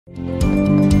Hey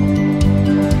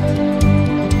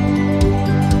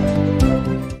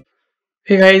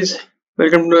guys,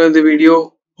 welcome to the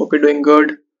video. Hope you're doing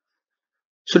good.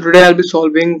 So today I'll be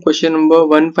solving question number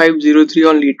 1503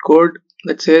 on LeetCode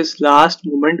that says last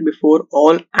moment before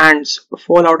all ants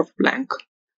fall out of plank.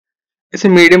 It's a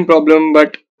medium problem,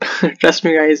 but trust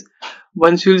me guys,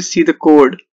 once you'll see the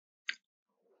code,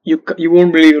 you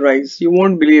won't believe your eyes. You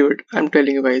won't believe it. I'm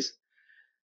telling you guys.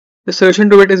 The solution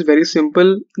to it is very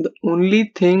simple. The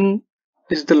only thing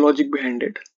is the logic behind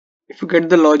it. If you get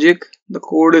the logic, the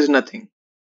code is nothing.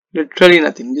 Literally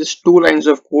nothing. Just 2 lines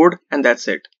of code and that's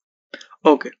it.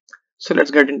 Okay, so let's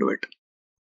get into it.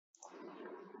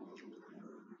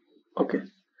 Okay,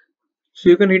 so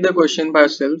you can read the question by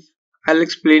yourself. I'll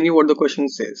explain you what the question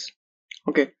says.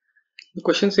 Okay, the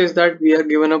question says that we are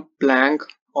given a plank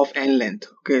of n length.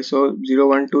 Okay, so 0,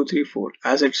 1, 2, 3, 4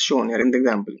 as it's shown here in the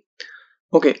example.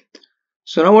 Okay,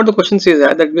 so now what the question says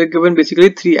that we are given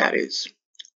basically 3 arrays.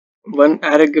 One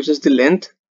array gives us the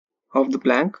length of the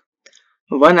plank.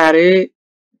 One array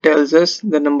tells us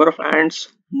the number of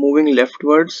ants moving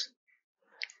leftwards,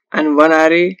 and one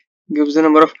array gives the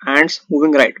number of ants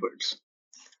moving rightwards.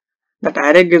 That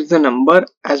array gives the number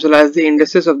as well as the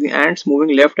indices of the ants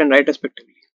moving left and right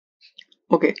respectively.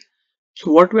 Okay,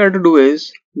 so what we have to do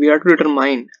is we have to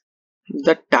determine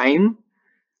the time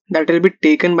that will be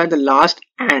taken by the last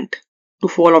ant to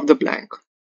fall off the plank.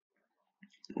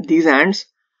 These ants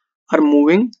are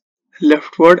moving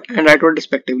leftward and rightward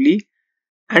respectively,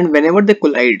 and whenever they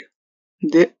collide,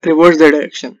 they reverse their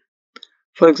direction.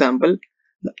 For example,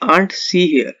 the ant C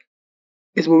here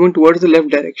is moving towards the left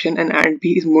direction and ant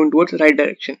B is moving towards the right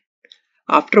direction.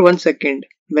 After 1 second,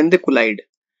 when they collide,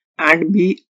 ant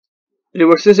B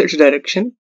reverses its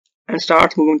direction and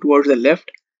starts moving towards the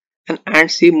left, and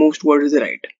ant C moves towards the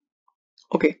right.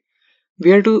 Okay,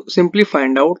 we have to simply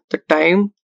find out the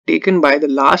time taken by the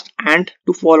last ant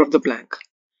to fall off the plank.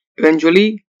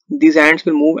 Eventually, these ants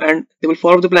will move and they will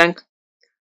fall off the plank.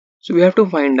 So we have to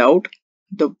find out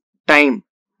the time,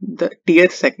 the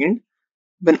tth second,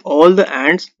 when all the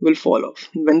ants will fall off,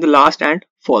 when the last ant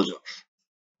falls off.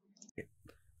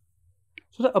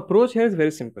 So the approach here is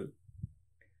very simple.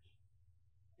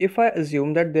 If I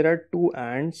assume that there are 2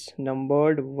 ants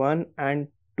numbered 1 and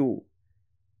 2,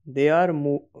 they are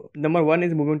number 1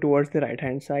 is moving towards the right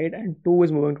hand side and 2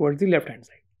 is moving towards the left hand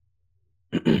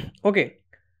side. Okay,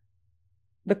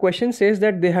 the question says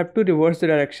that they have to reverse the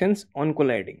directions on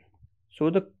colliding.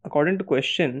 So according to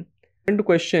question,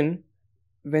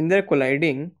 when they're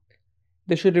colliding,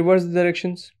 they should reverse the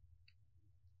directions.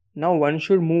 Now one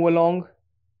should move along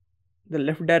the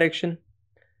left direction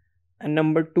and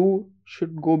number 2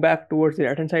 should go back towards the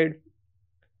right hand side.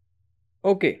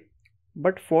 Okay,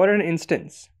 but for an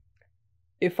instance,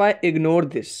 if I ignore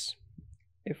this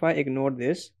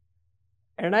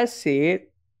and I say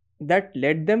that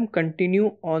let them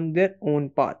continue on their own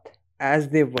path as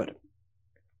they were.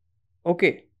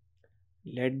 Okay,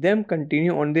 let them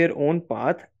continue on their own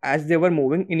path as they were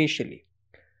moving initially.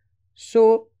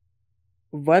 So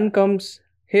 1 comes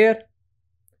here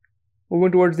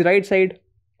moving towards the right side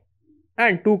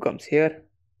and 2 comes here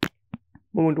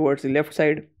moving towards the left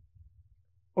side.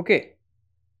 Okay,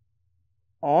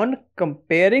 on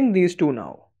comparing these two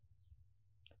now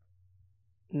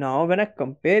when I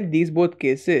compare these both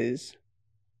cases,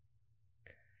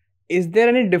 is there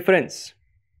any difference?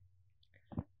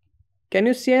 Can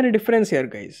you see any difference here,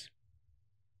 guys?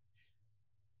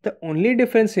 The only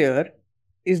difference here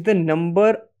is the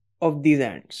number of these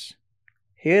ants.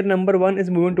 Here number 1 is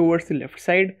moving towards the left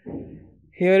side,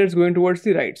 here it's going towards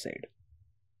the right side.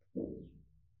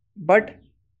 But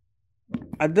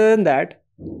other than that,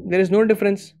 there is no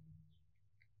difference.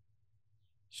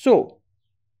 So,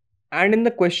 and in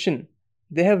the question,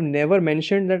 they have never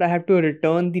mentioned that I have to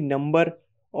return the number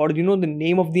or the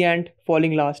name of the ant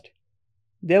falling last.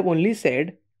 They have only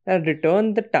said that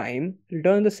return the time,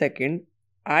 return the second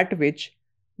at which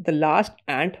the last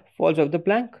ant falls off the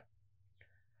plank.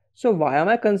 So why am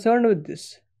I concerned with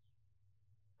this?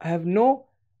 I have no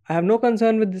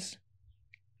concern with this.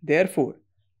 Therefore,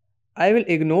 I will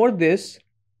ignore this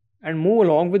and move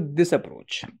along with this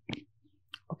approach.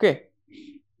 Okay.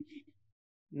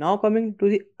 Now coming to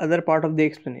the other part of the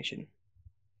explanation.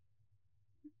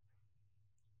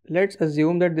 Let's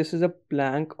assume that this is a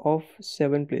plank of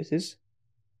 7 places,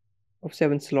 of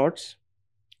 7 slots,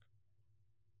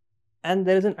 and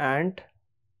there is an ant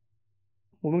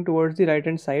moving towards the right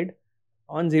hand side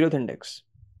on 0th index.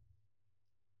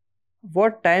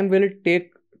 What time will it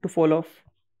take to fall off?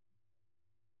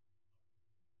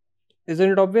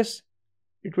 Isn't it obvious?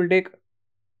 It will take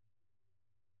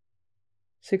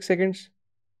 6 seconds.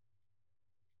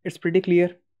 It's pretty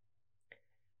clear.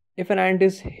 If an ant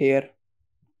is here,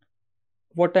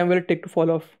 what time will it take to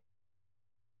fall off?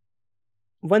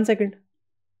 1 second.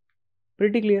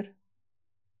 Pretty clear.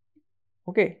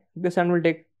 Okay, this ant will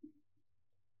take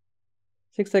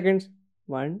 6 seconds.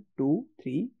 1, 2,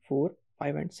 3, 4,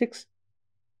 5 and 6.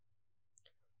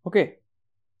 Okay.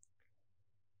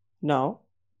 Now,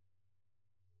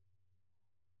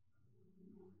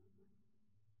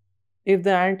 if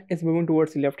the ant is moving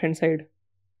towards the left hand side,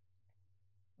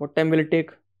 what time will it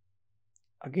take?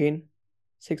 Again,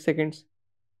 6 seconds.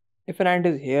 If an ant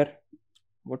is here,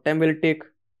 what time will it take?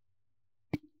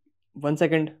 1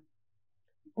 second.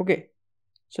 Okay.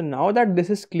 So now that this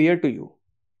is clear to you,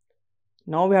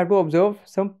 now we have to observe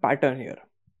some pattern here.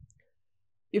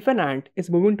 If an ant is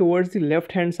moving towards the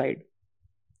left hand side,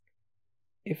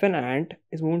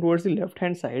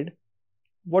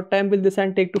 what time will this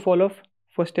ant take to fall off?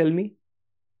 First tell me.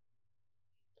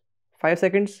 5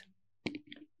 seconds.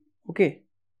 Okay.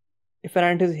 If an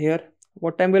ant is here,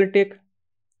 what time will it take?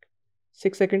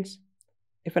 6 seconds.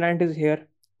 If an ant is here,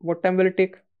 what time will it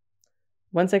take?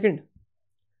 1 second.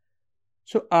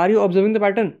 So are you observing the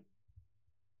pattern?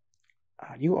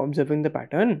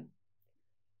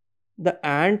 The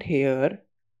ant here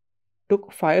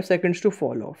took 5 seconds to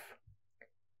fall off.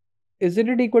 Isn't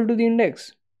it equal to the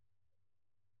index?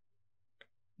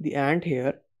 The ant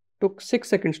here took 6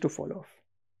 seconds to fall off.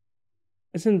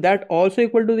 Isn't that also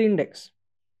equal to the index?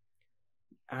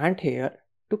 Ant here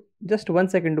took just 1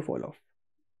 second to fall off.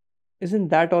 Isn't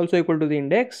that also equal to the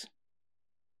index?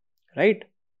 Right?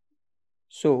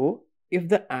 So, if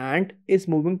the ant is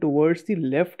moving towards the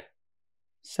left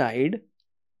side,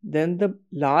 then the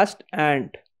last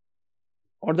ant,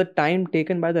 or the time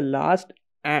taken by the last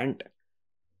ant,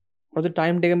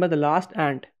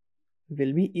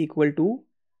 will be equal to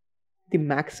the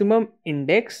maximum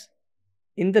index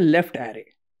in the left array.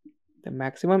 The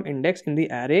maximum index in the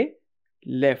array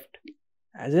left,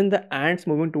 as in the ants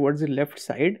moving towards the left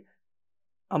side,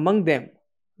 among them,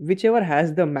 whichever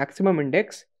has the maximum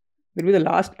index will be the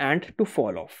last ant to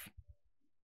fall off.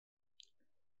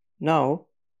 Now,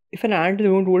 if an ant is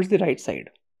moving towards the right side,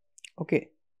 okay,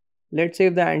 let's say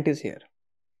if the ant is here,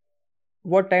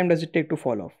 what time does it take to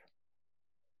fall off?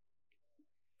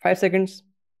 5 seconds.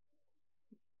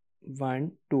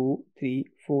 1, 2, 3,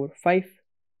 4, 5.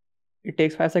 It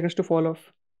takes 5 seconds to fall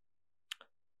off.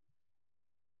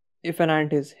 If an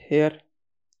ant is here,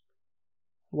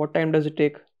 what time does it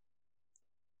take?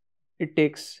 It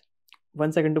takes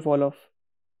 1 second to fall off.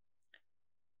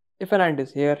 If an ant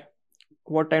is here,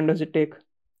 what time does it take?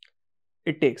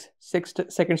 It takes 6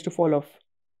 seconds to fall off.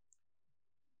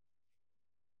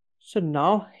 So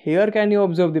now here can you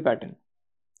observe the pattern?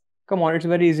 Come on, it's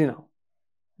very easy now.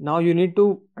 Now you need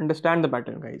to understand the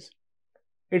pattern, guys.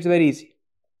 It's very easy.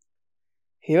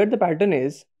 Here the pattern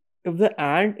is, if the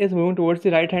ant is moving towards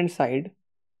the right hand side,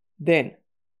 then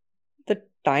the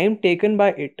time taken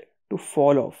by it to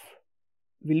fall off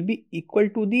will be equal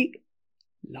to the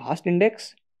last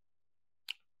index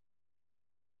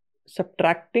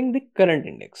subtracting the current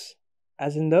index,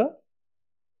 as in the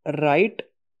right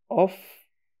of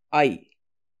I.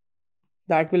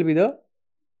 That will be the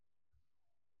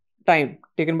time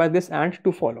taken by this ant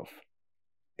to fall off.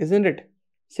 Isn't it?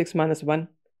 6 minus 1,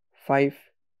 5.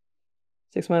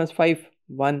 6 minus 5,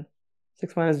 1.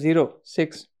 6 minus 0,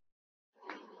 6.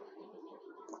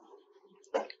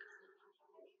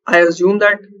 I assume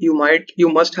that you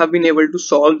must have been able to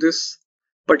solve this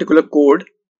particular code,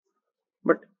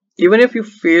 but even if you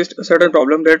faced a certain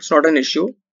problem, that's not an issue.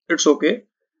 It's okay.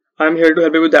 I'm here to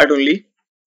help you with that only.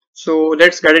 So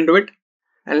let's get into it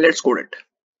and let's code it.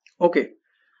 Okay.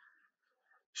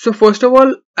 So first of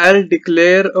all, I'll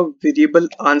declare a variable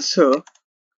answer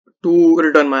to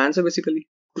return my answer, basically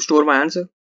to store my answer.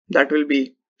 That will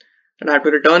be, and I have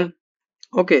to return.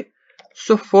 Okay.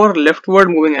 So for leftward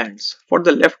moving ants, for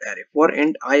the left array, for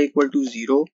int I equal to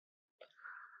 0,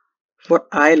 for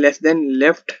I less than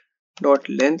left dot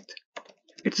length,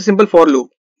 it's a simple for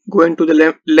loop going to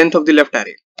the length of the left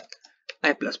array,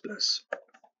 I plus plus.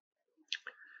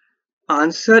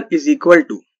 Answer is equal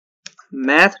to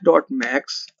math dot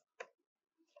max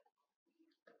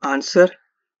answer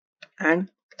and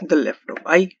the left of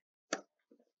I.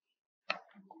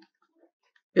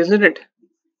 Isn't it?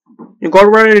 You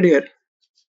got what I did here?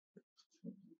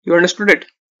 You understood it,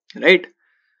 right?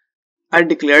 I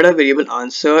declared a variable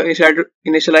answer,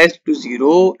 initialized to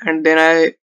 0, and then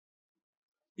I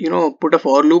put a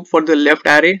for loop for the left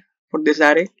array, for this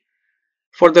array,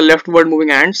 for the leftward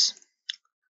moving ants.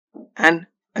 And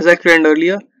as I explained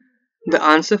earlier, the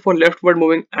answer for leftward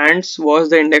moving ants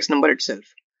was the index number itself.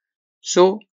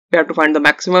 So We have to find the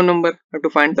maximum number. We have to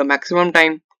find the maximum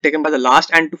time taken by the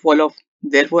last and to follow.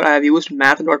 Therefore, I have used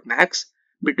math.max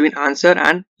between answer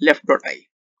and left.I.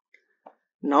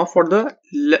 Now for the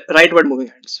rightward moving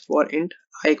hands. For int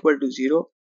I equal to 0.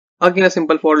 Again a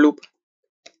simple for loop.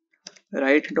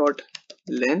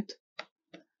 Right.length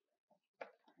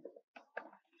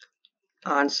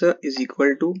answer is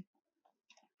equal to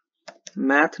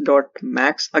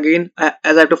math.max. Again, as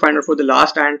I have to find out for the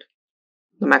last and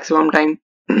the maximum time.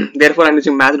 Therefore, I'm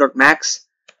using math.max.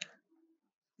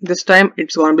 This time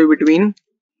it's going to be between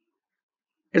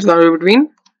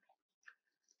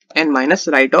n minus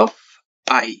right of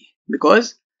I,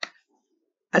 because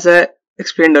as I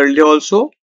explained earlier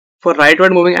also, for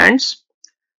rightward moving ants,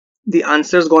 the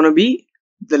answer is going to be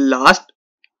the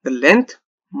length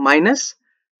minus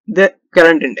the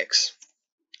current index.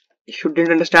 If you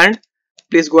didn't understand,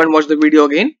 please go and watch the video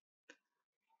again.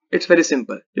 It's very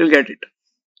simple, you'll get it.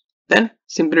 Then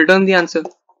simply return the answer.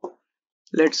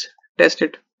 Let's test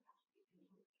it.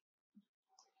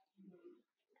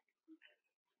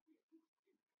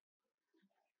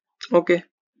 Okay,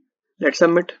 let's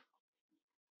submit.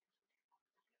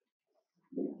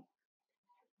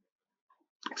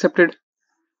 Accepted.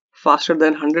 Faster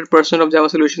than 100% of Java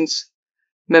solutions.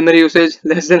 Memory usage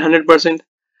less than 100%.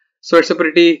 So it's a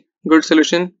pretty good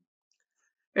solution.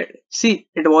 See,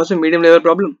 it was a medium level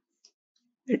problem.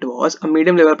 It was a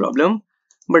medium level problem,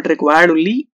 but required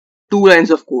only 2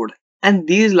 lines of code. And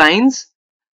these lines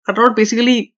are not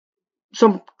basically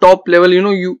some top level,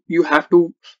 you have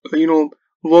to,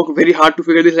 work very hard to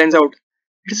figure these lines out.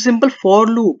 It's a simple for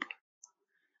loop.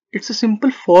 It's a simple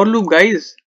for loop,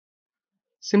 guys.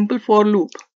 Simple for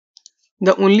loop.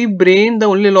 The only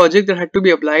logic that had to be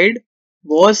applied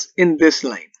was in this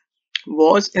line.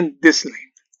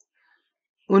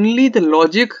 Only the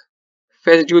logic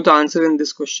fetched you the answer in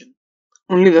this question.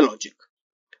 Only the logic.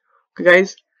 Okay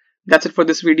guys, that's it for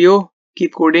this video.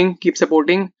 Keep coding, keep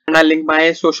supporting, and I'll link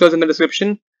my socials in the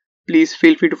description. Please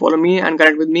feel free to follow me and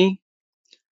connect with me.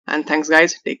 And thanks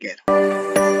guys, take care.